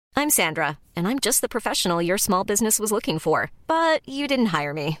I'm Sandra, and I'm just the professional your small business was looking for. But you didn't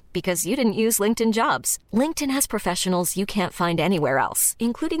hire me because you didn't use LinkedIn Jobs. LinkedIn has professionals you can't find anywhere else,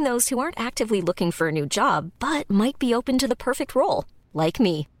 including those who aren't actively looking for a new job, but might be open to the perfect role, like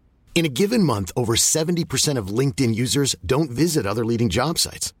me. In a given month, over 70% of LinkedIn users don't visit other leading job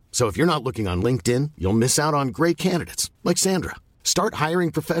sites. So if you're not looking on LinkedIn, you'll miss out on great candidates like Sandra. Start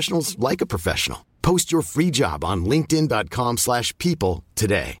hiring professionals like a professional. Post your free job on linkedin.com/people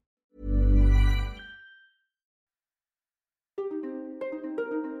today.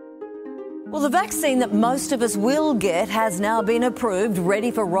 Well, the vaccine that most of us will get has now been approved,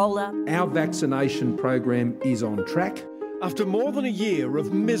 ready for rollout. Our vaccination program is on track. After more than a year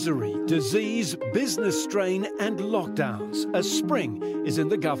of misery, disease, business strain and lockdowns, a spring is in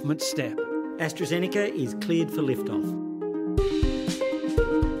the government's step. AstraZeneca is cleared for liftoff.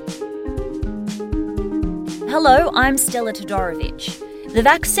 Hello, I'm Stella Todorovic. The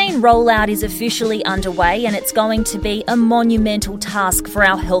vaccine rollout is officially underway and it's going to be a monumental task for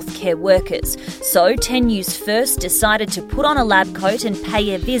our healthcare workers. So 10 News First decided to put on a lab coat and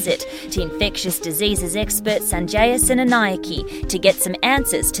pay a visit to infectious diseases expert Sanjaya Senanayake to get some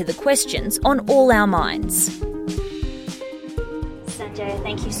answers to the questions on all our minds. Sanjaya,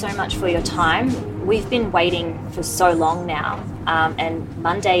 thank you so much for your time. We've been waiting for so long now, and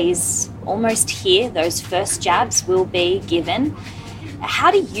Monday's almost here. Those first jabs will be given.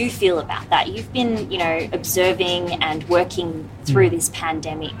 How do you feel about that? You've been, observing and working through this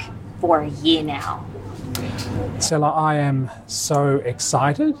pandemic for a year now. Stella, I am so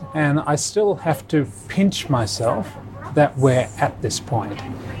excited, and I still have to pinch myself that we're at this point.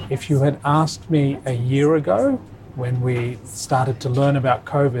 If you had asked me a year ago, when we started to learn about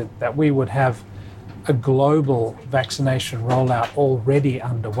COVID, that we would have a global vaccination rollout already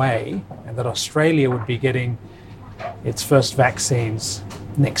underway, and that Australia would be getting its first vaccines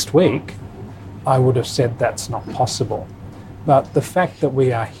next week, I would have said that's not possible. But the fact that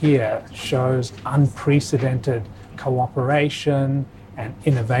we are here shows unprecedented cooperation and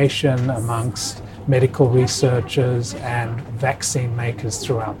innovation amongst medical researchers and vaccine makers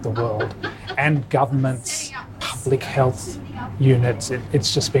throughout the world, and governments, public health units.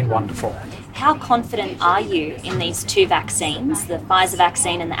 It's just been wonderful. How confident are you in these two vaccines, the Pfizer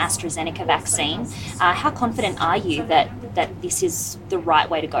vaccine and the AstraZeneca vaccine? How confident are you that this is the right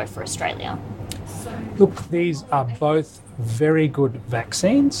way to go for Australia? Look, these are both very good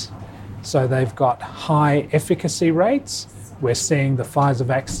vaccines. So they've got high efficacy rates. We're seeing the Pfizer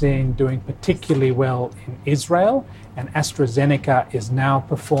vaccine doing particularly well in Israel, and AstraZeneca is now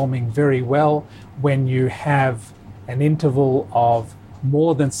performing very well when you have an interval of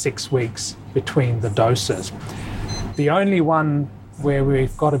more than 6 weeks between the doses. The only one where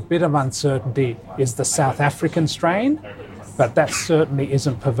we've got a bit of uncertainty is the South African strain, but that certainly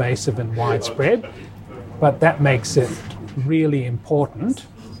isn't pervasive and widespread. But that makes it really important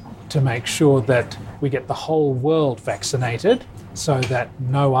to make sure that we get the whole world vaccinated so that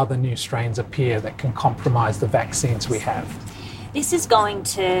no other new strains appear that can compromise the vaccines we have. This is going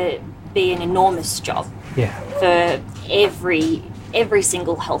to be an enormous job for every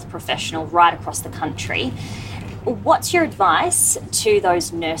single health professional right across the country. What's your advice to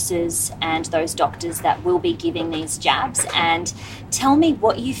those nurses and those doctors that will be giving these jabs? And tell me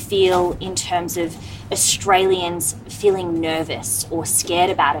what you feel in terms of Australians feeling nervous or scared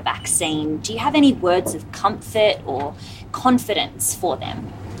about a vaccine. Do you have any words of comfort or confidence for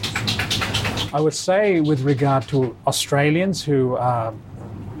them? I would say with regard to Australians who are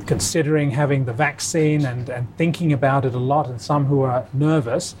considering having the vaccine and thinking about it a lot, and some who are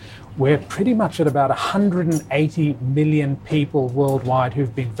nervous, we're pretty much at about 180 million people worldwide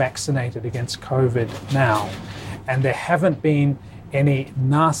who've been vaccinated against COVID now. And there haven't been any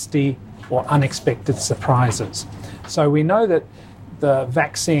nasty or unexpected surprises. So we know that the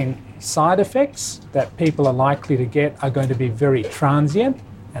vaccine side effects that people are likely to get are going to be very transient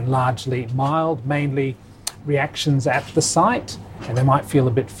and largely mild, mainly reactions at the site, and they might feel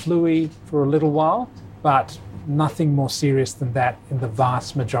a bit fluey for a little while, but nothing more serious than that in the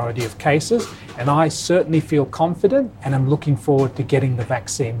vast majority of cases. And I certainly feel confident, and I'm looking forward to getting the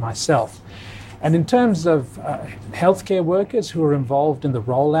vaccine myself. And in terms of healthcare workers who are involved in the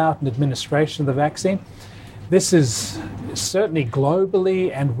rollout and administration of the vaccine, this is certainly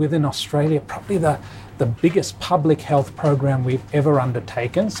globally and within Australia probably the biggest public health program we've ever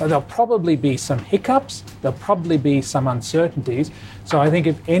undertaken. So there'll probably be some hiccups, there'll probably be some uncertainties. So I think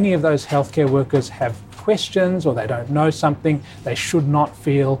if any of those healthcare workers have questions or they don't know something, they should not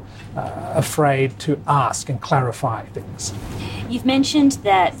feel afraid to ask and clarify things. You've mentioned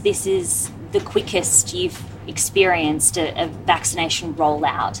that this is the quickest you've experienced a vaccination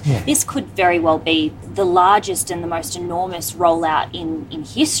rollout. Yeah. This could very well be the largest and the most enormous rollout in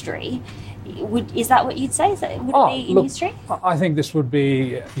history. Is that what you'd say? Would it be in history? I think this would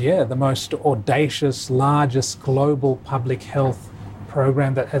be, the most audacious, largest global public health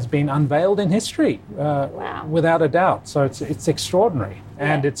program that has been unveiled in history, wow. Without a doubt. So it's extraordinary,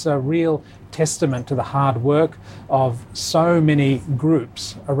 and it's a real testament to the hard work of so many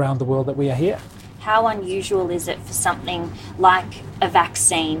groups around the world that we are here. How unusual is it for something like a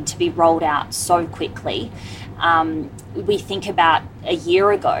vaccine to be rolled out so quickly? We think about a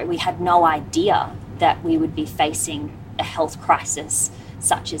year ago, we had no idea that we would be facing a health crisis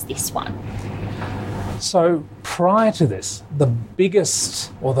such as this one. So prior to this, the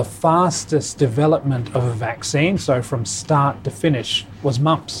biggest or the fastest development of a vaccine, so from start to finish, was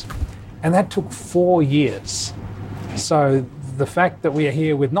mumps. And that took 4 years. So the fact that we are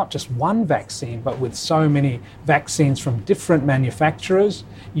here with not just one vaccine, but with so many vaccines from different manufacturers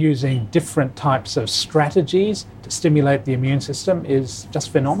using different types of strategies to stimulate the immune system is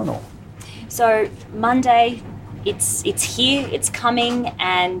just phenomenal. So Monday, it's here, it's coming,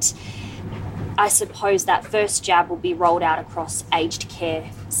 and I suppose that first jab will be rolled out across aged care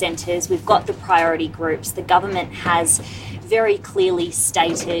centres. We've got the priority groups. The government has very clearly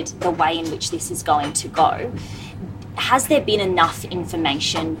stated the way in which this is going to go. Has there been enough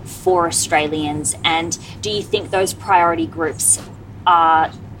information for Australians, and do you think those priority groups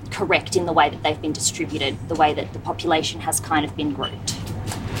are correct in the way that they've been distributed, the way that the population has kind of been grouped?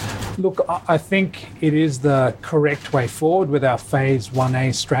 Look, I think it is the correct way forward with our Phase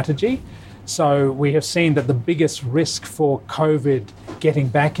 1A strategy. So we have seen that the biggest risk for COVID getting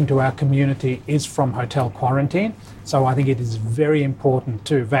back into our community is from hotel quarantine. So I think it is very important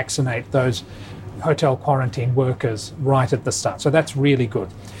to vaccinate those hotel quarantine workers right at the start. So that's really good.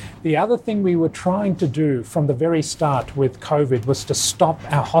 The other thing we were trying to do from the very start with COVID was to stop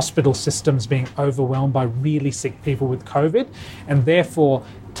our hospital systems being overwhelmed by really sick people with COVID, and therefore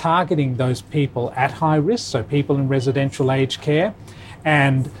targeting those people at high risk, so people in residential aged care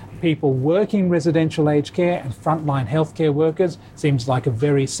and people working residential aged care and frontline healthcare workers seems like a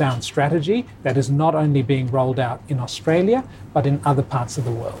very sound strategy that is not only being rolled out in Australia, but in other parts of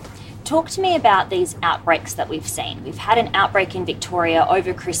the world. Talk to me about these outbreaks that we've seen. We've had an outbreak in Victoria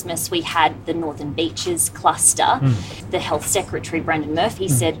over Christmas. We had the Northern Beaches cluster. The Health Secretary, Brendan Murphy,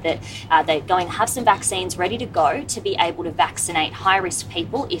 said that they're going to have some vaccines ready to go to be able to vaccinate high-risk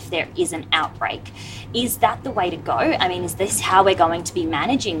people if there is an outbreak. Is that the way to go? I mean, is this how we're going to be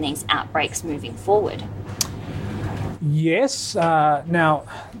managing these outbreaks moving forward? Yes. Now,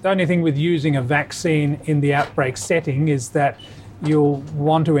 the only thing with using a vaccine in the outbreak setting is that you'll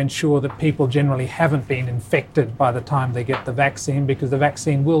want to ensure that people generally haven't been infected by the time they get the vaccine, because the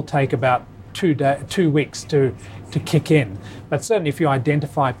vaccine will take about 2 weeks to kick in. But certainly if you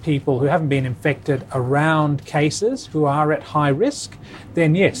identify people who haven't been infected around cases who are at high risk,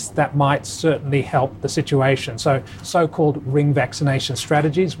 then yes, that might certainly help the situation. So so-called ring vaccination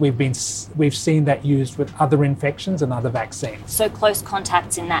strategies, we've seen that used with other infections and other vaccines. So close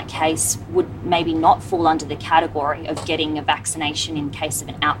contacts in that case would maybe not fall under the category of getting a vaccination in case of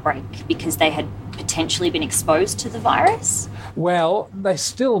an outbreak because they had potentially been exposed to the virus? Well, they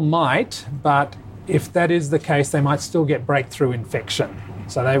still might, but if that is the case, they might still get breakthrough infection.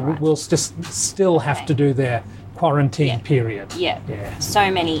 So they will still have to do their quarantine period. Yeah. So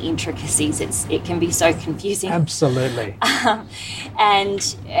many intricacies. It can be so confusing. Absolutely. And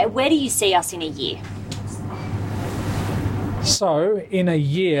where do you see us in a year? So in a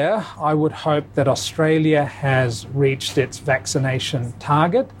year, I would hope that Australia has reached its vaccination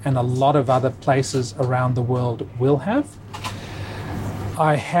target, and a lot of other places around the world will have.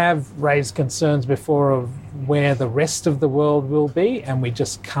 I have raised concerns before of where the rest of the world will be, and we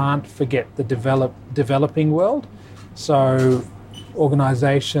just can't forget the developing world. So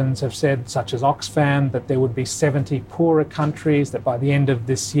organisations have said, such as Oxfam, that there would be 70 poorer countries that by the end of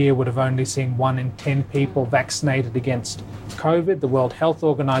this year would have only seen 1 in 10 people vaccinated against COVID. The World Health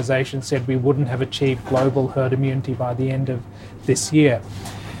Organization said we wouldn't have achieved global herd immunity by the end of this year.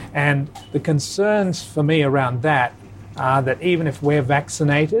 And the concerns for me around that are that even if we're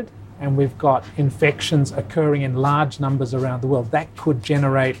vaccinated and we've got infections occurring in large numbers around the world, that could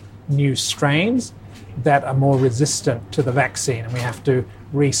generate new strains that are more resistant to the vaccine, and we have to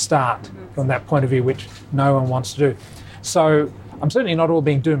restart from that point of view, which no one wants to do. So I'm certainly not all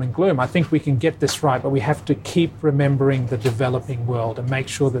being doom and gloom. I think we can get this right, but we have to keep remembering the developing world and make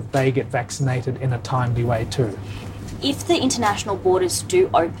sure that they get vaccinated in a timely way too. If the international borders do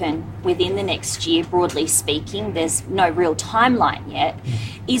open within the next year, broadly speaking, there's no real timeline yet.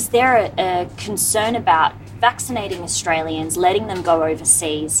 Is there a concern about vaccinating Australians, letting them go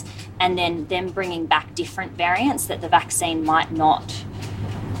overseas, and then them bringing back different variants that the vaccine might not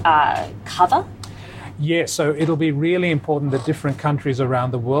cover? Yes, so it'll be really important that different countries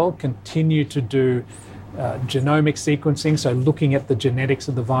around the world continue to do genomic sequencing, so looking at the genetics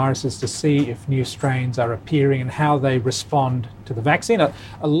of the viruses to see if new strains are appearing and how they respond to the vaccine. A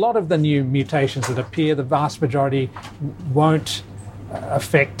lot of the new mutations that appear, the vast majority won't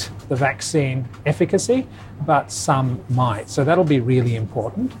affect the vaccine efficacy, but some might. So that'll be really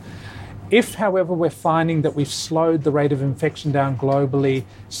important. If, however, we're finding that we've slowed the rate of infection down globally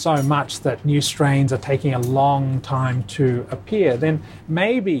so much that new strains are taking a long time to appear, then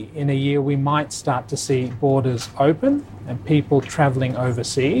maybe in a year we might start to see borders open and people travelling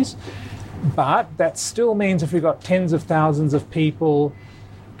overseas. But that still means if we've got tens of thousands of people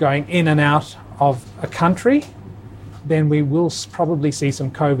going in and out of a country, then we will probably see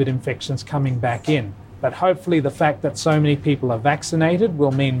some COVID infections coming back in. But hopefully the fact that so many people are vaccinated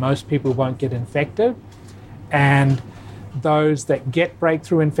will mean most people won't get infected. And those that get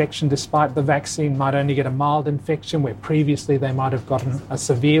breakthrough infection despite the vaccine might only get a mild infection where previously they might have gotten a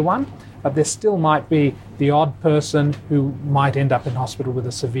severe one. But there still might be the odd person who might end up in hospital with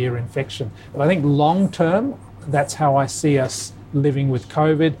a severe infection. But I think long term, that's how I see us living with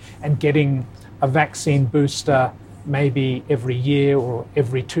COVID and getting a vaccine booster maybe every year or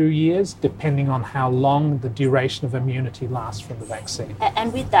every 2 years, depending on how long the duration of immunity lasts from the vaccine.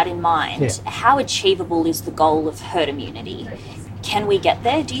 And with that in mind, how achievable is the goal of herd immunity? Can we get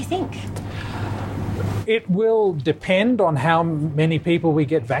there, do you think? It will depend on how many people we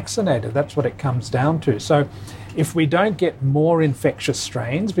get vaccinated. That's what it comes down to. So if we don't get more infectious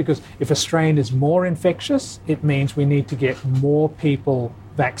strains, because if a strain is more infectious, it means we need to get more people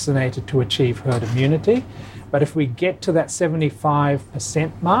vaccinated to achieve herd immunity. But if we get to that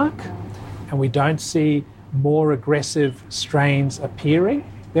 75% mark and we don't see more aggressive strains appearing,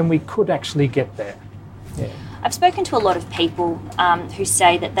 then we could actually get there. Yeah. I've spoken to a lot of people who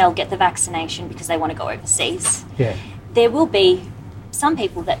say that they'll get the vaccination because they want to go overseas. Yeah. There will be some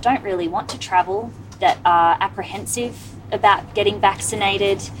people that don't really want to travel, that are apprehensive about getting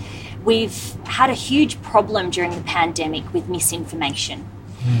vaccinated. We've had a huge problem during the pandemic with misinformation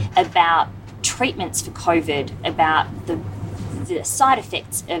about treatments for COVID, about the side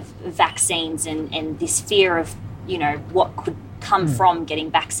effects of vaccines and this fear of, what could come from getting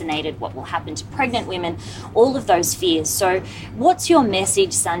vaccinated, what will happen to pregnant women, all of those fears. So what's your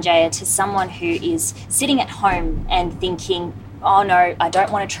message, Sanjaya, to someone who is sitting at home and thinking, oh no, I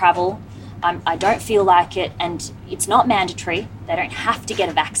don't want to travel, I don't feel like it, and it's not mandatory, they don't have to get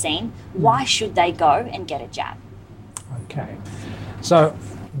a vaccine, why should they go and get a jab? Okay, so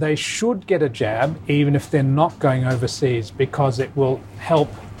they should get a jab even if they're not going overseas, because it will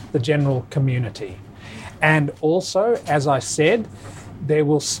help the general community. And also, as I said, there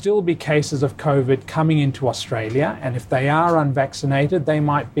will still be cases of COVID coming into Australia, and if they are unvaccinated, they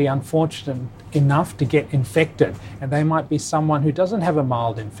might be unfortunate enough to get infected, and they might be someone who doesn't have a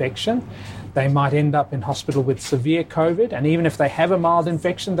mild infection. They might end up in hospital with severe COVID, and even if they have a mild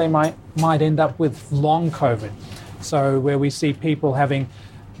infection, they might end up with long COVID. So where we see people having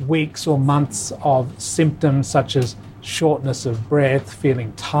weeks or months of symptoms such as shortness of breath,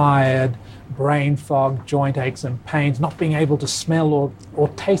 feeling tired, brain fog, joint aches and pains, not being able to smell or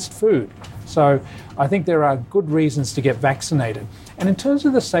taste food. So I think there are good reasons to get vaccinated. And in terms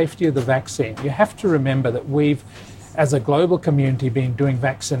of the safety of the vaccine, you have to remember that we've, as a global community, been doing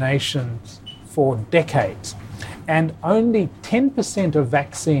vaccinations for decades. And only 10% of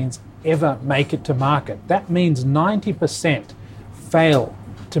vaccines ever make it to market. That means 90% fail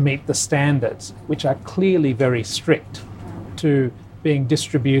to meet the standards, which are clearly very strict, to being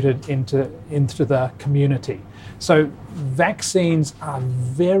distributed into the community. So vaccines are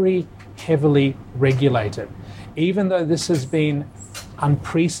very heavily regulated. Even though this has been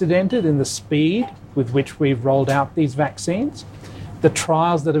unprecedented in the speed with which we've rolled out these vaccines, the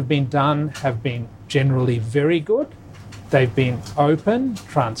trials that have been done have been generally very good. They've been open,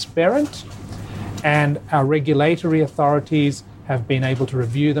 transparent, and our regulatory authorities have been able to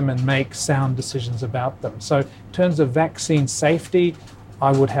review them and make sound decisions about them. So in terms of vaccine safety,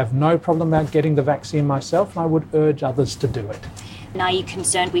 I would have no problem about getting the vaccine myself, and I would urge others to do it. And are you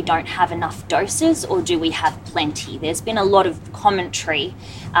concerned we don't have enough doses, or do we have plenty? There's been a lot of commentary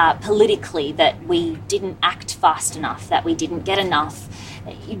politically that we didn't act fast enough, that we didn't get enough.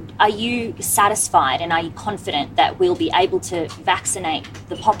 Are you satisfied and are you confident that we'll be able to vaccinate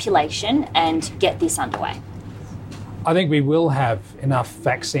the population and get this underway? I think we will have enough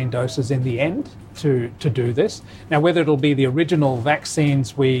vaccine doses in the end to do this. Now, whether it'll be the original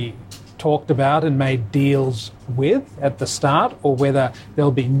vaccines we talked about and made deals with at the start, or whether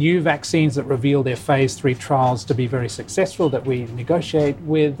there'll be new vaccines that reveal their phase 3 trials to be very successful that we negotiate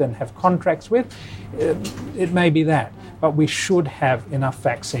with and have contracts with. It may be that, but we should have enough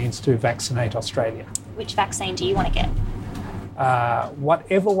vaccines to vaccinate Australia. Which vaccine do you want to get?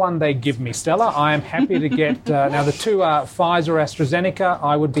 Whatever one they give me, Stella, I am happy to get. Now, the two are Pfizer, AstraZeneca.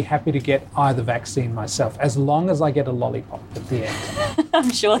 I would be happy to get either vaccine myself, as long as I get a lollipop at the end.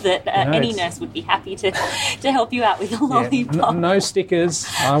 I'm sure that any nurse would be happy to help you out with a lollipop. No stickers.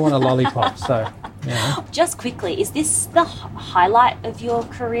 I want a lollipop. So, yeah. Just quickly, is this the highlight of your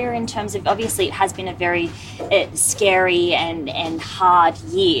career in terms of, obviously it has been a very scary and hard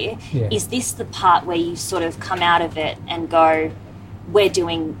year. Yeah. Is this the part where you sort of come out of it and go, we're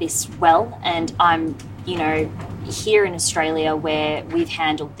doing this well, and I'm, here in Australia where we've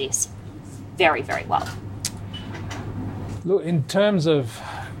handled this very, very well? Look, in terms of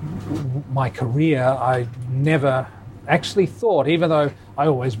my career, I never actually thought, even though I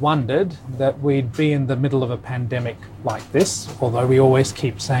always wondered, that we'd be in the middle of a pandemic like this, although we always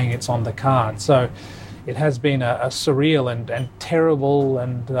keep saying it's on the card. So it has been a surreal and terrible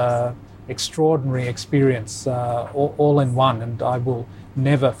and extraordinary experience all in one, and I will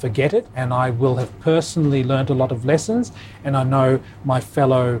never forget it, and I will have personally learned a lot of lessons, and I know my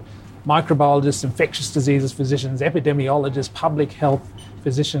fellow microbiologists, infectious diseases physicians, epidemiologists, public health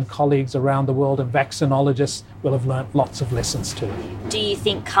physician colleagues around the world, and vaccinologists will have learnt lots of lessons too. Do you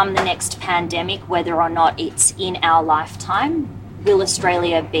think come the next pandemic, whether or not it's in our lifetime, will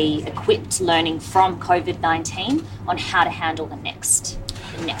Australia be equipped, learning from COVID-19, on how to handle the next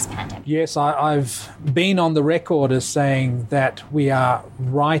pandemic? Yes, I've been on the record as saying that we are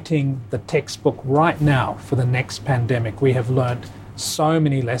writing the textbook right now for the next pandemic. We have learned so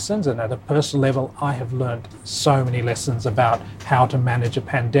many lessons, and at a personal level, I have learned so many lessons about how to manage a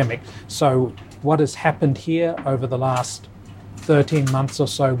pandemic. So what has happened here over the last 13 months or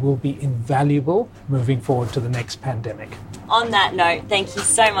so will be invaluable moving forward to the next pandemic. On that note, thank you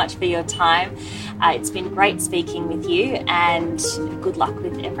so much for your time. It's been great speaking with you, and good luck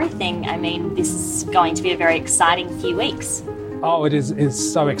with everything. I mean, this is going to be a very exciting few weeks. Oh, it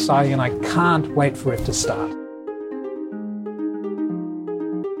is so exciting, and I can't wait for it to start.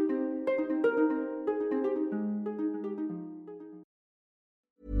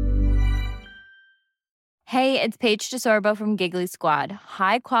 Hey, it's Paige DeSorbo from Giggly Squad.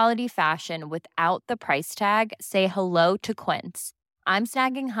 High quality fashion without the price tag. Say hello to Quince. I'm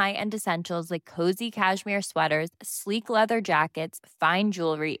snagging high-end essentials like cozy cashmere sweaters, sleek leather jackets, fine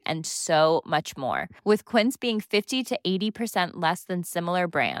jewelry, and so much more. With Quince being 50 to 80% less than similar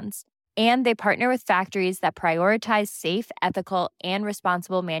brands. And they partner with factories that prioritize safe, ethical, and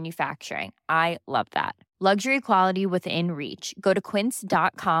responsible manufacturing. I love that. Luxury quality within reach. Go to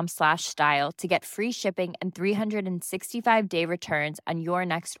quince.com/style to get free shipping and 365-day returns on your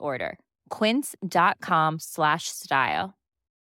next order. Quince.com/style.